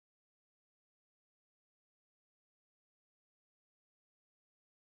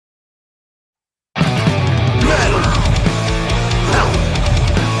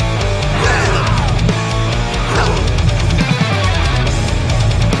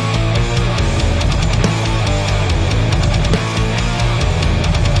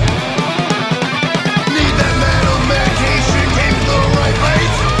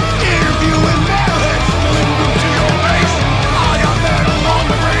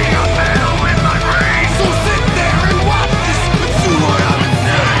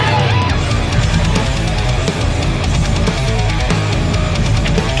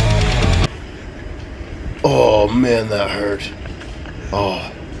man, that hurt.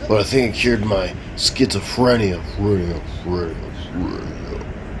 Oh, but I think it cured my schizophrenia.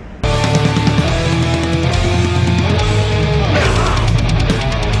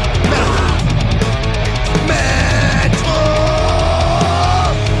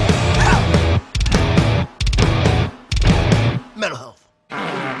 Mental health.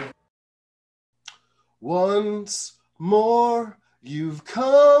 Once more, you've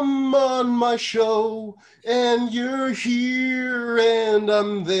come on my show, and you're here and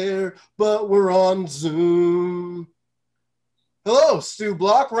I'm there, but we're on Zoom. Hello, Stu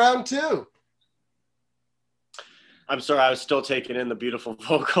Block, round two. I'm sorry, I was still taking in the beautiful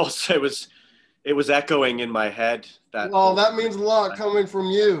vocals. It was echoing in my head. Well, that means a lot coming from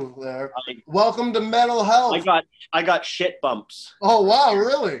you there. Welcome to Mental Health. I got shit bumps. Oh, wow,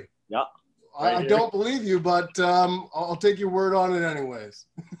 really? Yeah. I don't believe you, but I'll take your word on it anyways.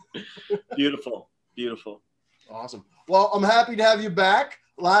 Beautiful. Beautiful. Awesome. Well, I'm happy to have you back.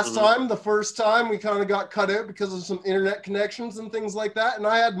 Last time, the first time, we kind of got cut out because of some internet connections and things like that, and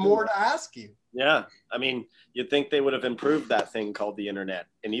I had more to ask you. Yeah. I mean, you'd think they would have improved that thing called the internet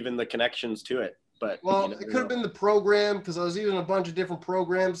and even the connections to it. But well, it could have been the program, because I was using a bunch of different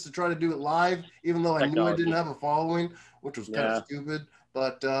programs to try to do it live, even though I knew I didn't have a following, which was kind of stupid.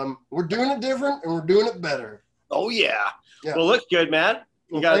 But we're doing it different, and we're doing it better. Oh yeah. Well, looks good, man.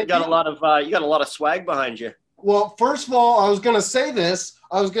 You got a lot of swag behind you. Well, first of all, I was going to say this.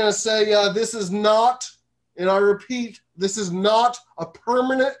 I was going to say this is not, and I repeat, this is not a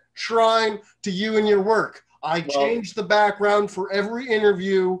permanent shrine to you and your work. I changed the background for every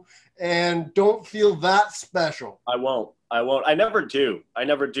interview, and don't feel that special. I won't. I never do.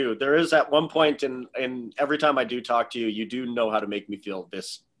 There is at one point in every time I do talk to you, you do know how to make me feel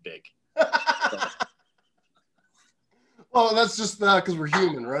this big. So. Well, that's just because we're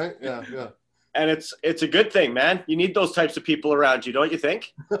human, right? Yeah. And it's a good thing, man. You need those types of people around you, don't you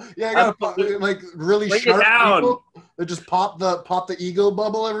think? Yeah, I gotta like really sharp people that just pop the ego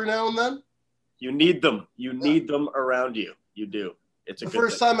bubble every now and then. You need them. You need them around you. You do. It's a good thing. The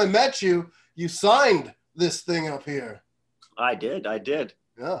first time I met you, you signed this thing up here. I did.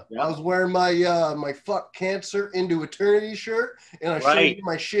 Yeah. I was wearing my my Fuck Cancer Into Eternity shirt, and I showed you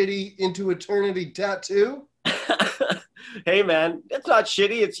my shitty Into Eternity tattoo. Hey man, it's not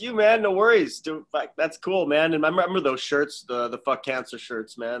shitty. It's you, man. No worries. That's cool, man. And I remember those shirts, the Fuck Cancer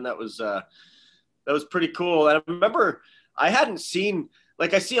shirts, man. That was pretty cool. And I remember I hadn't seen,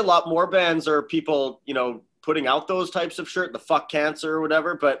 like, I see a lot more bands or people, putting out those types of shirt, the Fuck Cancer or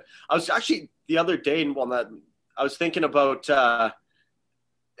whatever. But I was actually the other day, I was thinking about, I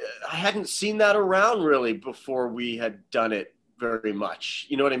hadn't seen that around really before we had done it very much.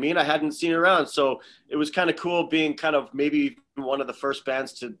 You know what I mean? I hadn't seen it around. So it was kind of cool being kind of maybe one of the first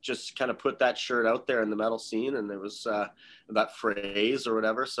bands to just kind of put that shirt out there in the metal scene. And there was that phrase or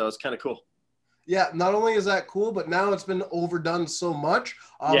whatever. So it's kind of cool. Yeah. Not only is that cool, but now it's been overdone so much.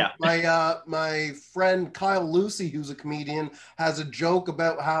 My friend Kyle Lucy, who's a comedian, has a joke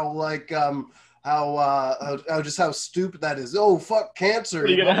about how how stupid that is. Oh, fuck cancer.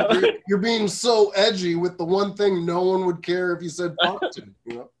 You're being so edgy with the one thing no one would care if you said fuck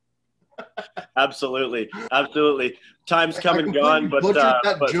to, Absolutely. Time's come and gone, but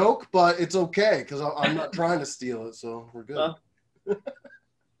that joke, but it's okay because I'm not trying to steal it, so we're good.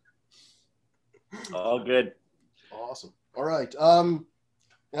 All good. Awesome. All right.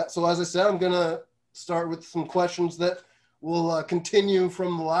 So as I said, I'm gonna start with some questions that will continue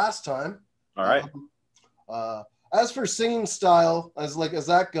from the last time. All right. As for singing style, as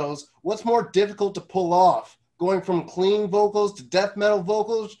that goes, what's more difficult to pull off? Going from clean vocals to death metal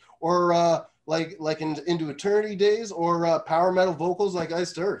vocals, or into Eternity days, or power metal vocals like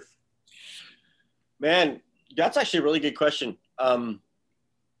Iced Earth? Man, that's actually a really good question.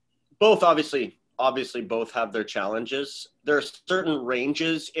 Both obviously both have their challenges. There are certain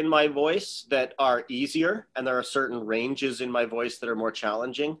ranges in my voice that are easier, and there are certain ranges in my voice that are more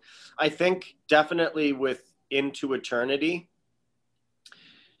challenging. I think definitely with Into Eternity,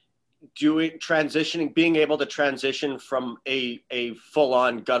 being able to transition from a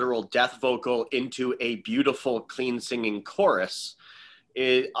full-on guttural death vocal into a beautiful, clean singing chorus,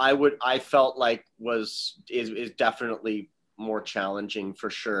 I felt like is definitely more challenging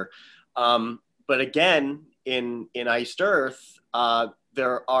for sure. But again, in Iced Earth,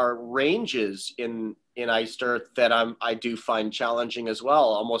 there are ranges in Iced Earth that I do find challenging as well,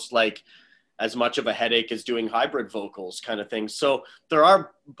 almost like as much of a headache as doing hybrid vocals kind of thing. So there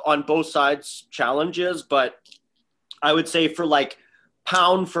are on both sides challenges, but I would say for like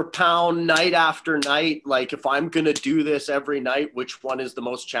pound for pound, night after night, like if I'm going to do this every night, which one is the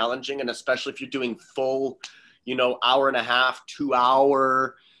most challenging? And especially if you're doing full, you know, hour and a half, 2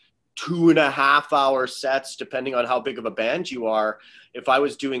 hour, 2.5 hour sets, depending on how big of a band you are. If I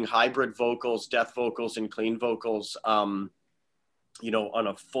was doing hybrid vocals, death vocals, and clean vocals, you know, on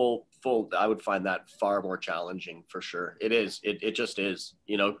a full, I would find that far more challenging for sure. It is. It just is,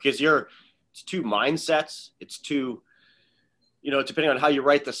 you know, because it's two mindsets. It's two, you know, depending on how you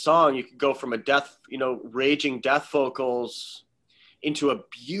write the song, you could go from a death, you know, raging death vocals into a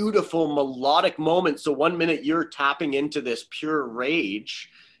beautiful melodic moment. So 1 minute you're tapping into this pure rage.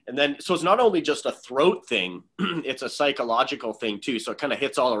 And then, so it's not only just a throat thing, it's a psychological thing too. So it kind of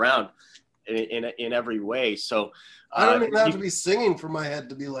hits all around in every way. So I don't even have to be singing for my head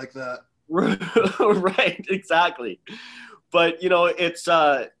to be like that. Right, exactly. But you know, it's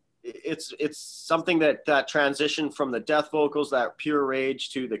something that transition from the death vocals, that pure rage,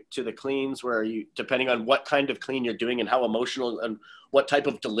 to the cleans, where you, depending on what kind of clean you're doing and how emotional and what type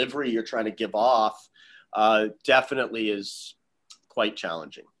of delivery you're trying to give off, definitely is quite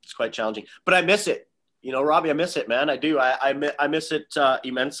challenging. It's quite challenging, but I miss it. You know, Robbie, I miss it, man. I do. I miss it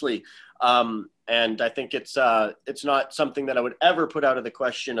immensely. And I think it's not something that I would ever put out of the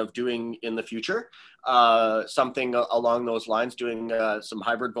question of doing in the future. Something along those lines, doing some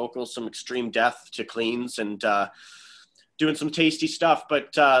hybrid vocals, some extreme death to cleans, and doing some tasty stuff.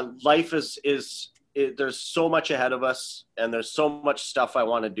 But life there's so much ahead of us, and there's so much stuff I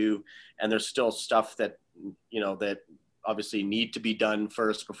want to do, and there's still stuff that, you know, that obviously need to be done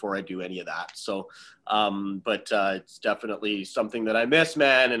first before I do any of that. So, but it's definitely something that I miss,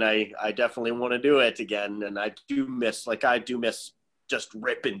 man. And I definitely want to do it again. And I do miss just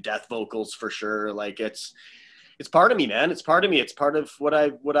ripping death vocals for sure. Like it's part of me, man. It's part of me. It's part of what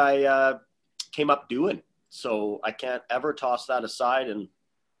I came up doing. So I can't ever toss that aside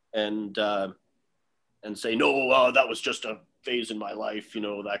and say, no, that was just a phase in my life, you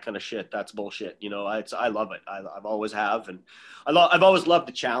know, that kind of shit. That's bullshit. You know, I love it. I've always have. And I've always loved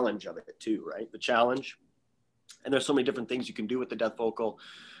the challenge of it too, right? The challenge. And there's so many different things you can do with the death vocal,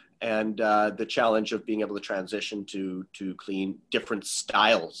 and the challenge of being able to transition to clean, different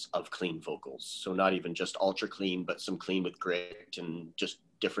styles of clean vocals. So not even just ultra clean, but some clean with grit and just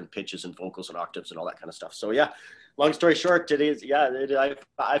different pitches and vocals and octaves and all that kind of stuff. So yeah, long story short, it is,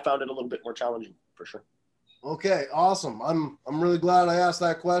 I found it a little bit more challenging for sure. Okay, awesome. I'm really glad I asked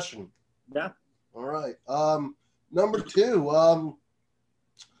that question. Yeah. All right. Number two,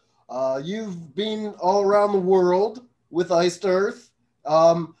 you've been all around the world with Iced Earth.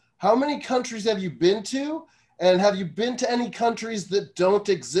 How many countries have you been to? And have you been to any countries that don't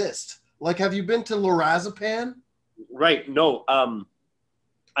exist? Like, have you been to Lorazepam? Right. No.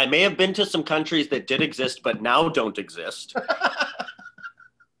 I may have been to some countries that did exist, but now don't exist.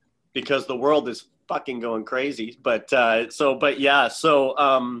 Because the world is fucking going crazy. But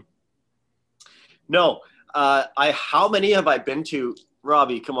no. How many have I been to?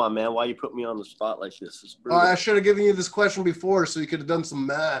 Robbie, come on, man. Why you put me on the spot like this? Is I should have given you this question before so you could have done some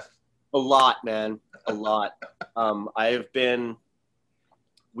math. A lot, man. A lot. I have been,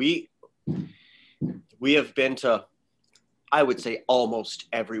 we have been to, I would say, almost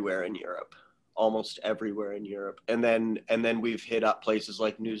everywhere in Europe. And then we've hit up places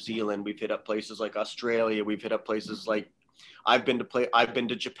like New Zealand. We've hit up places like Australia. We've hit up places like, I've been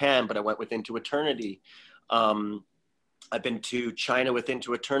to Japan, but I went with Into Eternity. I've been to China with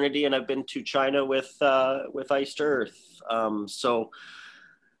Into Eternity, and I've been to China with Iced Earth. So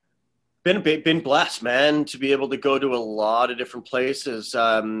been blessed, man, to be able to go to a lot of different places.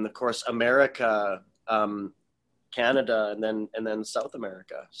 Of course, America, Canada, and then South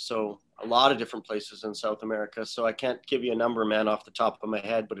America. So a lot of different places in South America. So I can't give you a number, man, off the top of my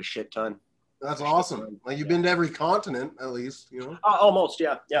head, but a shit ton. That's awesome. Like, you've been to every continent, at least, you know? Almost,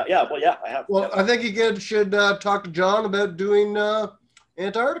 yeah. Well, yeah, I have. Well, I think you should talk to John about doing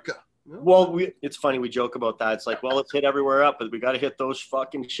Antarctica. You know? Well, it's funny, we joke about that. It's like, well, let's hit everywhere up, but we got to hit those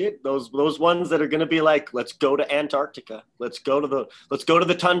fucking shit. Those ones that are going to be like, let's go to Antarctica. Let's go to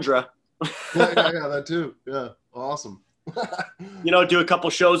the tundra. yeah, that too. Yeah, awesome. You know, do a couple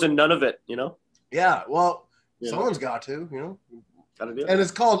shows and none of it, you know? Yeah, well, someone's got to, you know? Got to do it. And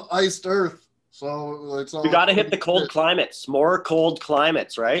it's called Iced Earth. So it's all, you got to hit the cold climates, more cold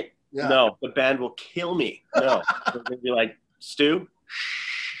climates, right? Yeah. No, the band will kill me. No, they're going to be like, Stu,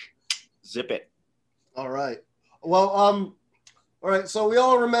 zip it. All right. Well, all right. So we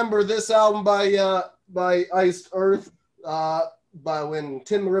all remember this album by Iced Earth, by when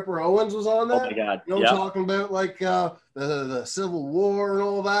Tim the Ripper Owens was on that. Oh my God! You know, talking about like the Civil War and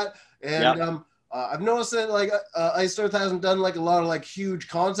all that. And I've noticed that like Iced Earth hasn't done like a lot of like huge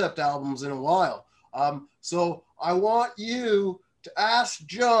concept albums in a while. So I want you to ask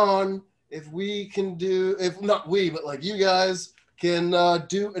John if we can do, if not we, but like you guys can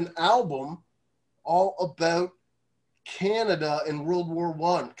do an album all about Canada in World War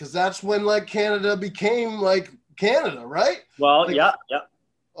One, because that's when like Canada became like Canada, right? Well, like, yeah.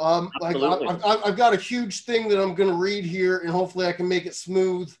 Like I've got a huge thing that I'm gonna read here, and hopefully I can make it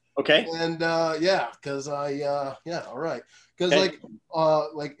smooth. Okay. And because all right, because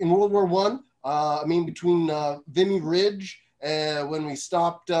like in World War One, I mean between Vimy Ridge and when we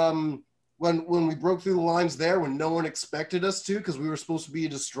stopped, when we broke through the lines there, when no one expected us to, because we were supposed to be a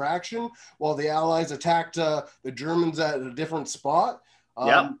distraction while the Allies attacked the Germans at a different spot.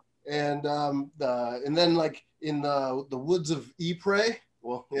 And then like in the woods of Ypres.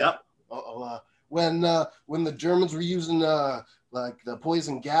 Well, yeah. Yep. When the Germans were using like the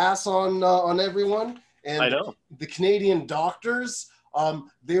poison gas on everyone, and I know the Canadian doctors,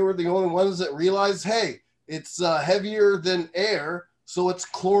 they were the only ones that realized, hey, it's heavier than air, so it's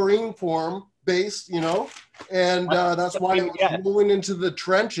chlorine form based, you know, and that's why it was going into the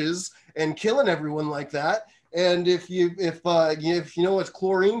trenches and killing everyone like that. And if you know it's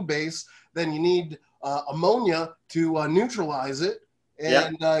chlorine based, then you need ammonia to neutralize it.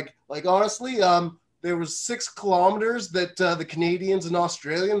 And like honestly, there was 6 kilometers that the Canadians and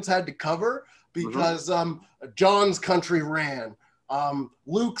Australians had to cover because John's country ran,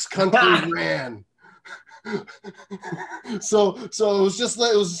 Luke's country ran. So it was just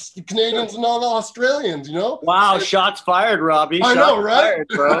like it was the Canadians and all the Australians, you know. Wow, shots fired, Robbie. I know, right,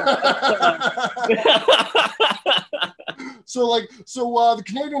 bro. So the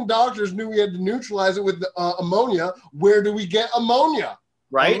Canadian doctors knew we had to neutralize it with ammonia. Where do we get ammonia?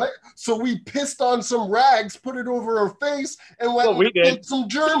 Right. So we pissed on some rags, put it over our face, and went and killed some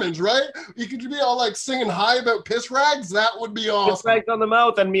Germans, right? You could be all like singing high about piss rags. That would be awesome. Piss rags on the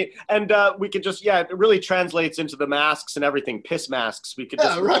mouth, and we could just it really translates into the masks and everything. Piss masks. We could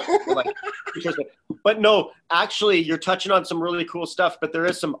just right. But no, actually, you're touching on some really cool stuff. But there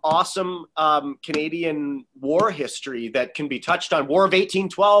is some awesome Canadian war history that can be touched on. War of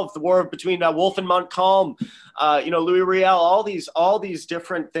 1812, the war between Wolfe and Montcalm. Louis Riel. All these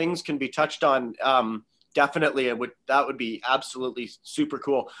different things can be touched on. Definitely, that would be absolutely super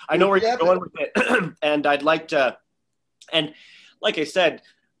cool. I know where you're going with it, and I'd like to. And like I said,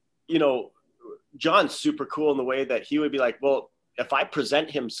 John's super cool in the way that he would be like, well, if I present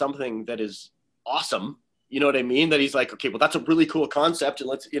him something that is awesome, you know what I mean? That he's like, okay, well, that's a really cool concept,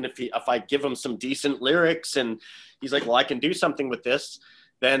 and if I give him some decent lyrics, and he's like, well, I can do something with this,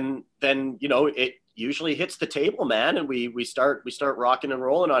 then it usually hits the table, man, and we start rocking and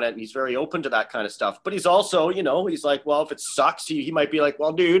rolling on it, and he's very open to that kind of stuff. But he's also, he's like, well, if it sucks, he might be like,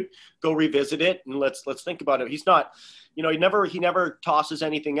 well, dude, go revisit it and let's think about it. He's not, he never tosses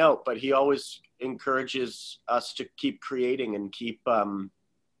anything out, but he always encourages us to keep creating and keep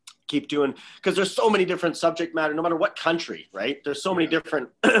doing, because there's so many different subject matter, no matter what country, right? There's so many different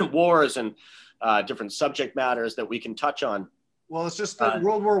wars and different subject matters that we can touch on. Well, it's just that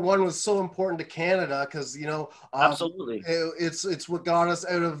World War One was so important to Canada because absolutely it's what got us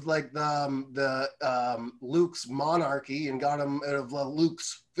out of like the Luke's monarchy and got him out of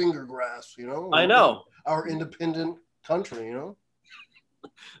Luke's finger grasp. I know, our independent country.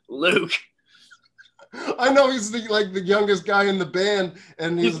 Luke. I know he's the youngest guy in the band,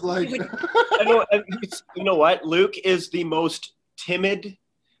 and he's like, I know. You know what? Luke is the most timid.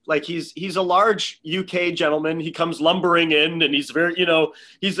 Like he's a large UK gentleman. He comes lumbering in, and he's very,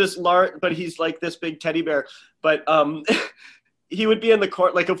 he's this large, but he's like this big teddy bear. But he would be in the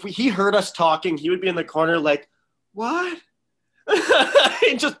corner. Like if he heard us talking, he would be in the corner, like, what?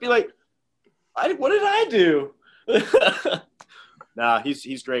 He'd just be like, what did I do? Nah,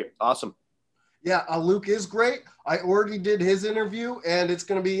 he's great. Awesome. Yeah, Luke is great. I already did his interview, and it's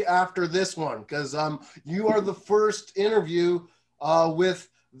going to be after this one because you are the first interview with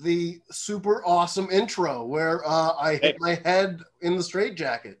the super awesome intro where I hit my head in the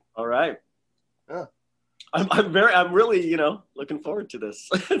straitjacket. All right. Yeah. I'm really, looking forward to this.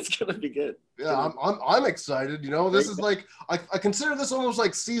 It's gonna be good. Yeah, I'm excited. This is like I consider this almost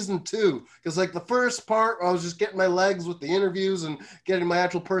like season 2 because like the first part I was just getting my legs with the interviews and getting my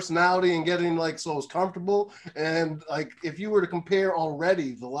actual personality and getting so I was comfortable. And like if you were to compare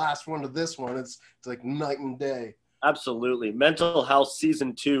already the last one to this one, it's like night and day. Absolutely. Mental Health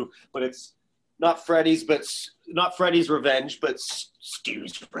season 2, but it's not Freddy's revenge, but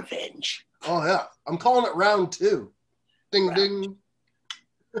Stu's revenge. Oh yeah, I'm calling it round 2. Ding ding.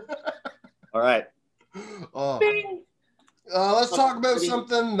 All right. Ding. Let's talk about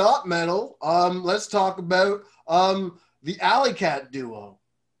something not metal. Let's talk about the Alley Cat duo.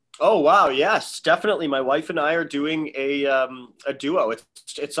 Oh wow, yes, definitely. My wife and I are doing a duo.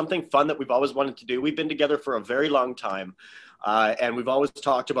 It's something fun that we've always wanted to do. We've been together for a very long time, and we've always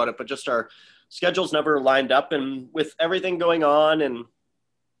talked about it, but just our schedules never lined up. And with everything going on, and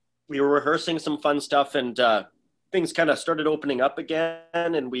we were rehearsing some fun stuff, and things kind of started opening up again,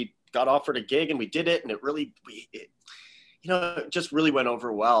 and we got offered a gig, and we did it, and it just really went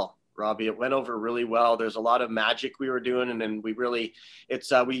over well. Robbie, it went over really well. There's a lot of magic we were doing, and then we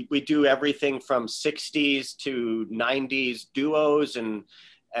do everything from 60s to 90s duos and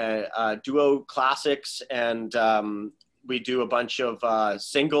duo classics, and we do a bunch of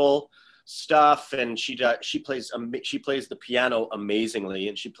single stuff. And she plays the piano amazingly,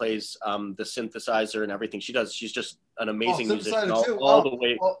 and she plays the synthesizer and everything. She's just an amazing musician all the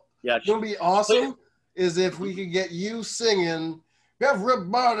way. Well, yeah, it's gonna be awesome. Is if we could get you singing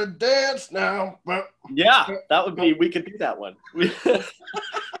 "Everybody Dance Now." Yeah, that would be. We could do that one. But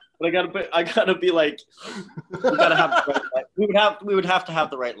I gotta be like, we gotta have. We would have to have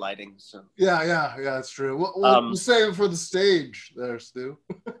the right lighting. So. Yeah, that's true. We'll save it for the stage, there, Stu.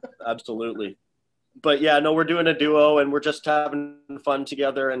 Absolutely, but yeah, no, we're doing a duo, and we're just having fun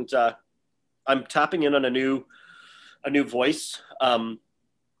together. And I'm tapping in on a new voice.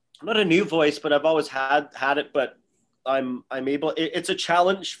 Not a new voice, but I've always had it, but I'm able. It's a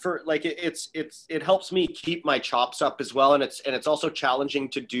challenge for like it helps me keep my chops up as well, and it's also challenging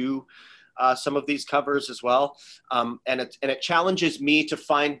to do some of these covers as well, and it challenges me to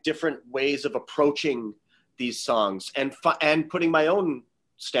find different ways of approaching these songs and putting my own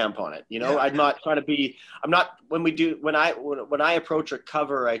stamp on it. I'm not trying to be. I'm not when I approach a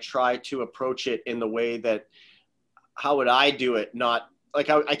cover, I try to approach it in the way that how would I do it, not. Like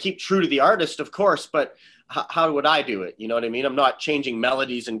I keep true to the artist, of course, but how would I do it? You know what I mean? I'm not changing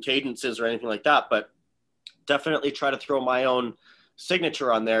melodies and cadences or anything like that, but definitely try to throw my own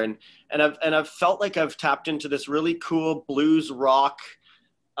signature on there. And I've felt like I've tapped into this really cool blues rock,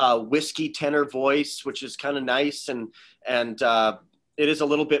 whiskey tenor voice, which is kind of nice. And it is a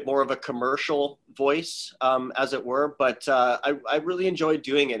little bit more of a commercial voice, as it were, but I really enjoy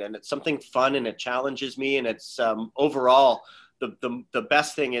doing it, and it's something fun, and it challenges me, and it's overall. The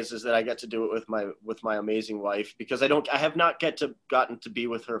best thing is that I get to do it with my amazing wife, because I have not gotten to be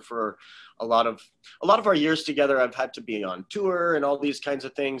with her for a lot of our years together. I've had to be on tour and all these kinds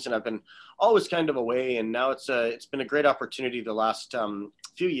of things, and I've been always kind of away. And now it's been a great opportunity the last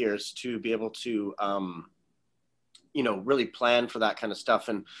few years to be able to really plan for that kind of stuff.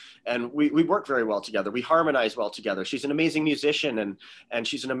 And we work very well together. We harmonize well together. She's an amazing musician and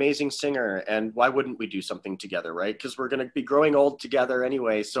she's an amazing singer. And why wouldn't we do something together, right? Because we're going to be growing old together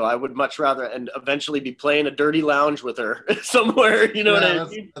anyway. So I would much rather, and eventually be playing a dirty lounge with her somewhere, what I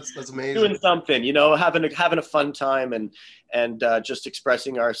mean? That's amazing. Doing something, having a fun time and just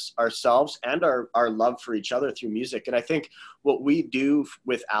expressing ourselves and our love for each other through music. And I think what we do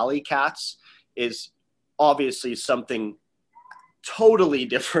with Alley Cats is obviously something totally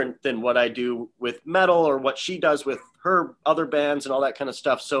different than what I do with metal or what she does with her other bands and all that kind of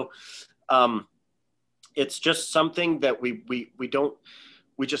stuff. So it's just something that we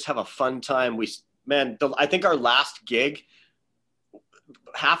just have a fun time. I think our last gig,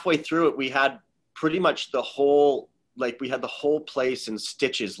 halfway through it, we had pretty much the whole place in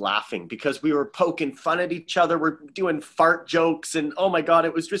stitches laughing because we were poking fun at each other. We're doing fart jokes and oh my God,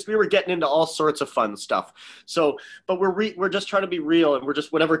 it was just, we were getting into all sorts of fun stuff. So, but we're just trying to be real, and we're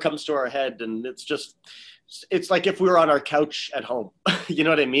just whatever comes to our head. And it's like if we were on our couch at home, you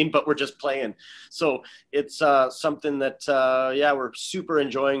know what I mean? But we're just playing. So it's something that, we're super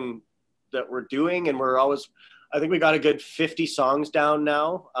enjoying that we're doing. And I think we got a good 50 songs down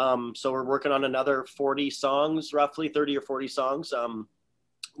now. So we're working on another 40 songs, roughly 30 or 40 songs.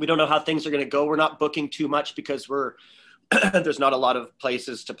 We don't know how things are going to go. We're not booking too much because there's not a lot of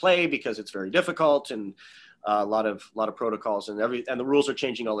places to play because it's very difficult, and a lot of protocols and the rules are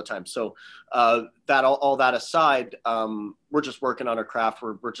changing all the time. So all that aside, we're just working on our craft.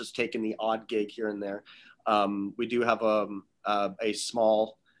 We're just taking the odd gig here and there. We do have a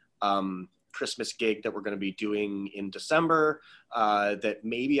small Christmas gig that we're going to be doing in December that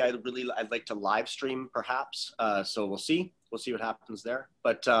maybe I'd like to live stream perhaps. So we'll see what happens there.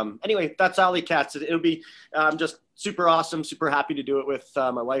 But anyway, that's Alley Cats. It'll be just super awesome, super happy to do it with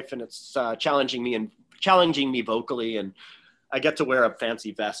my wife, and it's challenging me vocally, and I get to wear a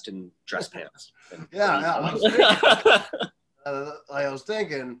fancy vest and dress pants. I was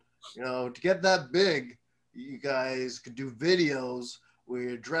thinking, to get that big, you guys could do videos where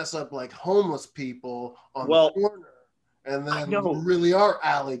you dress up like homeless people on the corner and then know. you really are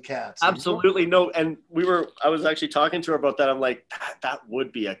alley cats. Absolutely. No. And I was actually talking to her about that. I'm like, that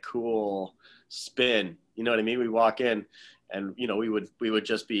would be a cool spin. You know what I mean? We walk in and, you know, we would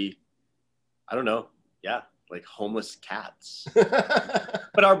just be, I don't know. Yeah. Like homeless cats.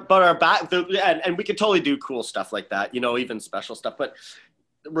 but our back, and we could totally do cool stuff like that, you know, even special stuff, but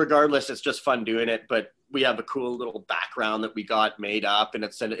regardless, it's just fun doing it. But we have a cool little background that we got made up, and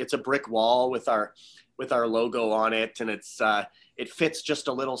it's a brick wall with our logo on it, and it fits just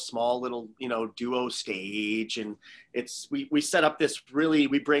a little small little, you know, duo stage, and we set up this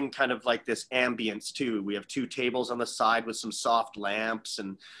we bring kind of like this ambience too. We have 2 tables on the side with some soft lamps,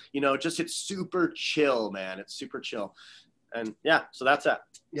 and you know, just it's super chill, man. It's super chill. And yeah, so that's that.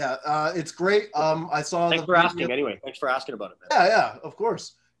 Yeah, it's great. I saw. Thanks for asking. Anyway, thanks for asking about it, man. Yeah, of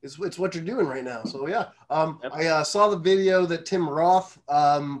course. It's what you're doing right now. So yeah, yep. I saw the video that Tim Roth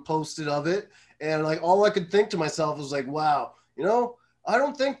posted of it, and like all I could think to myself was like, wow, you know, I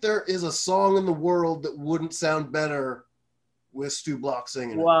don't think there is a song in the world that wouldn't sound better with Stu Block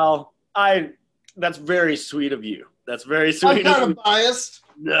singing. Well, that's very sweet of you. That's very sweet. I'm kind of biased.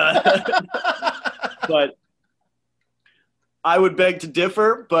 But I would beg to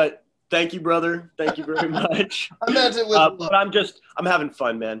differ, but thank you, brother. Thank you very much. I meant it with but I'm having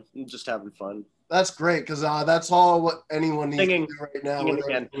fun, man. I'm just having fun. That's great, because that's all what anyone needs to do right now.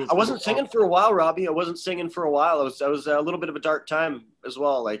 Again. I wasn't singing for a while, Robbie. I wasn't singing for a while. I was a little bit of a dark time as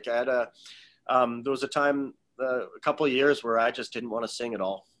well. Like I had there was a time, a couple of years where I just didn't want to sing at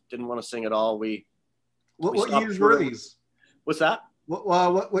all. What years were these? What's that?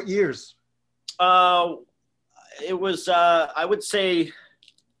 What years? It was, I would say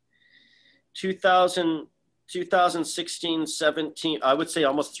 2016, 17, I would say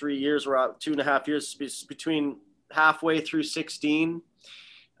almost 3 years, or 2.5 years, between halfway through 16,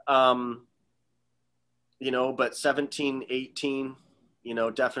 you know, but 17, 18, you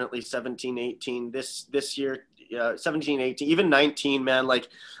know, definitely 17, 18, this year, 17, 18, even 19, man. Like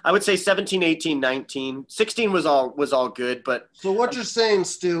I would say 17, 18, 19, 16 was all good. But so what you're saying,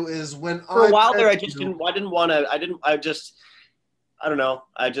 Stu, is when for a while there, I don't know.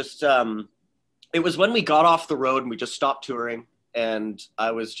 It was when we got off the road and we just stopped touring, and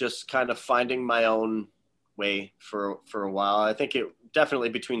I was just kind of finding my own way for a while. I think it definitely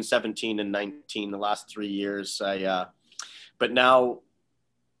between 17 and 19, the last 3 years. But now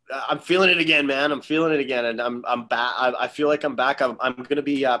I'm feeling it again, man. I'm feeling it again, and I'm back. I feel like I'm back. I'm going to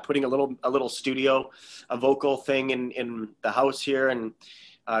be putting a little studio, a vocal thing in the house here, and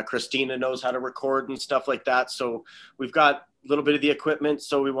Christina knows how to record and stuff like that. So we've got a little bit of the equipment.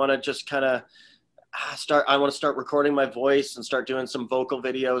 So we want to just kind of I want to start recording my voice and start doing some vocal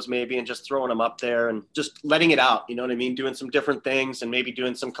videos maybe, and just throwing them up there and just letting it out. You know what I mean? Doing some different things and maybe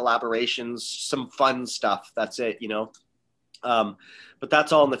doing some collaborations, some fun stuff. That's it, you know? But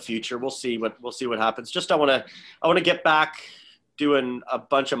that's all in the future. We'll see what happens. Just I want to get back doing a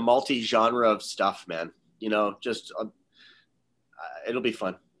bunch of multi-genre of stuff, man. You know, just it'll be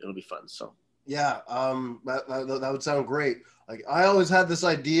fun. So yeah, that would sound great. Like I always had this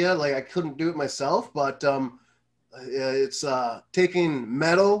idea, like I couldn't do it myself, but it's taking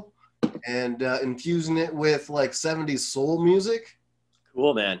metal and infusing it with like 70s soul music.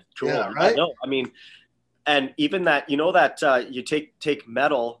 Cool, man. Cool. Yeah, right. No, I mean. And even that, you know, that you take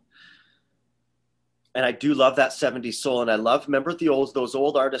metal, and I do love that 70s soul, and I remember those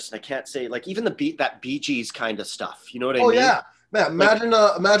old artists, and I can't say, like, even that Bee Gees kind of stuff, you know what I mean? Oh yeah, man, imagine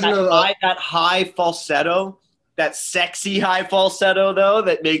that high falsetto, that sexy high falsetto though,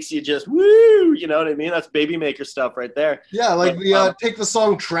 that makes you just woo, you know what I mean? That's baby maker stuff right there. Yeah, like take the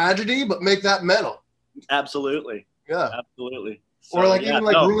song Tragedy, but make that metal. Absolutely. Yeah, absolutely. So, or like even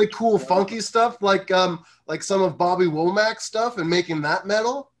really cool funky stuff, like some of Bobby Womack's stuff, and making that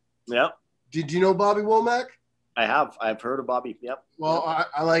metal. Yep. Did you know Bobby Womack? I've heard of Bobby. Yep. Well, yep.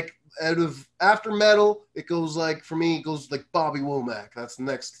 I like after metal, it goes like for me, it goes like Bobby Womack. That's the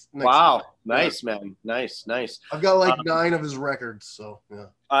next. Wow, nice, man, nice. I've got like 9 of his records, so yeah.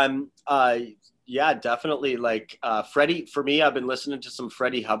 Yeah, definitely. Like Freddie. For me, I've been listening to some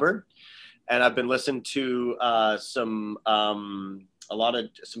Freddie Hubbard. And I've been listening to a lot of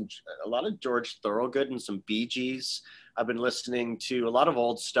George Thorogood and some Bee Gees. I've been listening to a lot of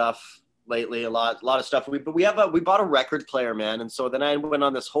old stuff lately, a lot of stuff. We bought a record player, man, and so then I went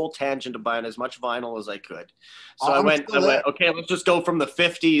on this whole tangent of buying as much vinyl as I could. So I went, okay, let's just go from the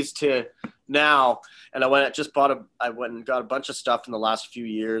 50s to now, and I went and got a bunch of stuff in the last few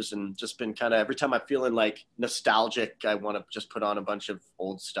years, and just been kind of every time I'm feeling like nostalgic, I want to just put on a bunch of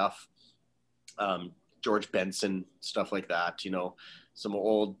old stuff. George Benson, stuff like that, you know, some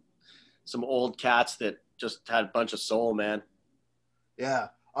old cats that just had a bunch of soul, man. Yeah.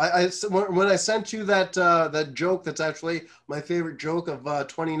 When I sent you that that joke, that's actually my favorite joke of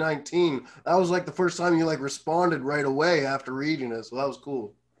 2019. That was like the first time you like responded right away after reading it, so that was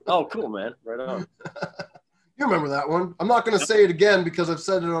cool. Oh, cool, man. Right on. You remember that one? I'm not going to say it again because I've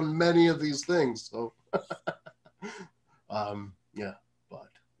said it on many of these things. So, yeah, but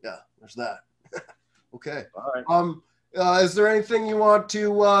yeah, there's that. Okay. All right. Is there anything you want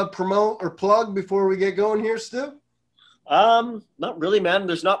to promote or plug before we get going here, Stu? Not really, man.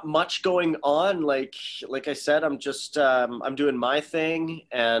 There's not much going on. Like I said, I'm just I'm doing my thing,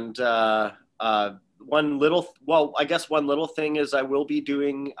 and one little thing is I will be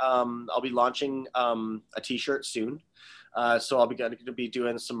doing I'll be launching a t-shirt soon. So I'll be going to be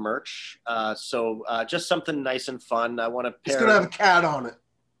doing some merch. So just something nice and fun. I want to pair. It's going to have a cat on it.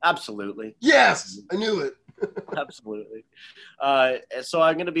 Absolutely. Yes, I knew it. Absolutely. So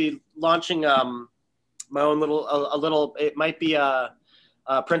I'm going to be launching my own little, it might be a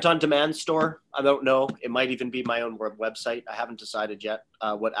print on demand store. I don't know. It might even be my own website. I haven't decided yet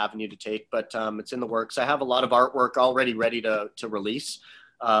what avenue to take, but it's in the works. I have a lot of artwork already ready to release.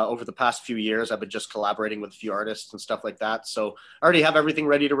 Over the past few years, I've been just collaborating with a few artists and stuff like that. So I already have everything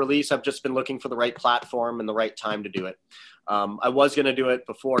ready to release. I've just been looking for the right platform and the right time to do it. I was going to do it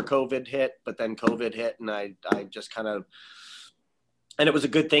before COVID hit, but then COVID hit, and I just kind of, and it was a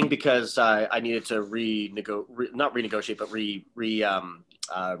good thing because I needed to not renegotiate, but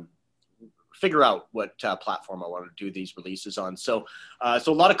figure out what platform I want to do these releases on. So a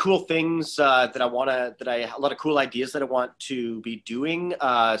lot of cool things a lot of cool ideas that I want to be doing.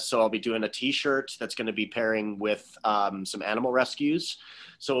 So I'll be doing a t-shirt that's going to be pairing with some animal rescues.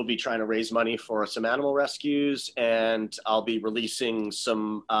 So we'll be trying to raise money for some animal rescues, and I'll be releasing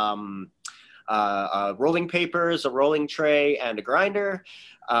some rolling papers, a rolling tray, and a grinder.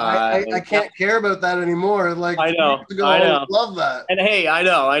 I can't care about that anymore. Like I know, I love that. And hey, I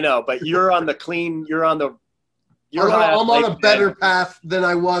know, but you're on the clean. I'm on a better path than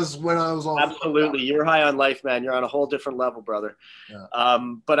I was when I was on. Absolutely, you're high on life, man. You're on a whole different level, brother. Yeah.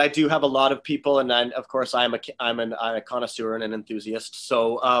 But I do have a lot of people, and of course, I'm a connoisseur and an enthusiast.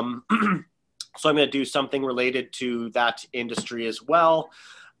 So, so I'm going to do something related to that industry as well.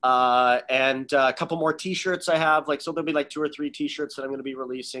 And a couple more t-shirts I have, so there'll be like 2 or 3 t-shirts that I'm going to be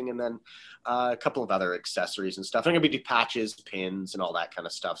releasing, and then a couple of other accessories and stuff. I'm going to be doing patches, pins, and all that kind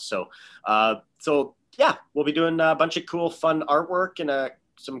of stuff. So yeah, we'll be doing a bunch of cool, fun artwork and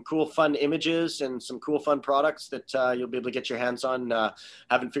some cool, fun images and some cool, fun products that you'll be able to get your hands on.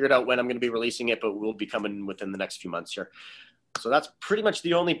 Haven't figured out when I'm going to be releasing it, but we'll be coming within the next few months here. So that's pretty much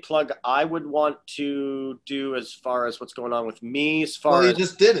the only plug I would want to do as far as what's going on with me. You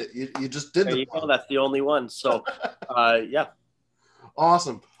just did it. You just did it. That's the only one. So, yeah.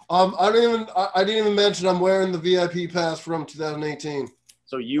 Awesome. I didn't even mention I'm wearing the VIP pass from 2018.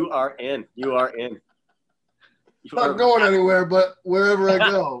 So you are in. You are in. Not going anywhere, but wherever I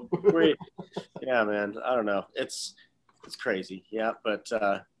go. Great. Yeah, man. I don't know. It's crazy. Yeah, but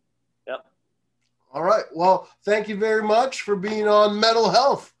yeah. All right. Well, thank you very much for being on Mental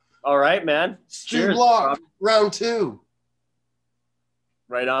Health. All right, man. Stu Block, round 2.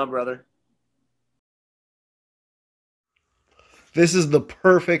 Right on, brother. This is the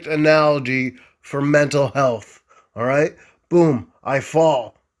perfect analogy for mental health. All right? Boom, I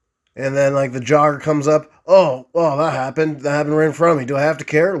fall. And then the jogger comes up. Oh, that happened. That happened right in front of me. Do I have to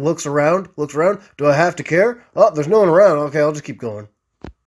care? Looks around. Do I have to care? Oh, there's no one around. Okay, I'll just keep going.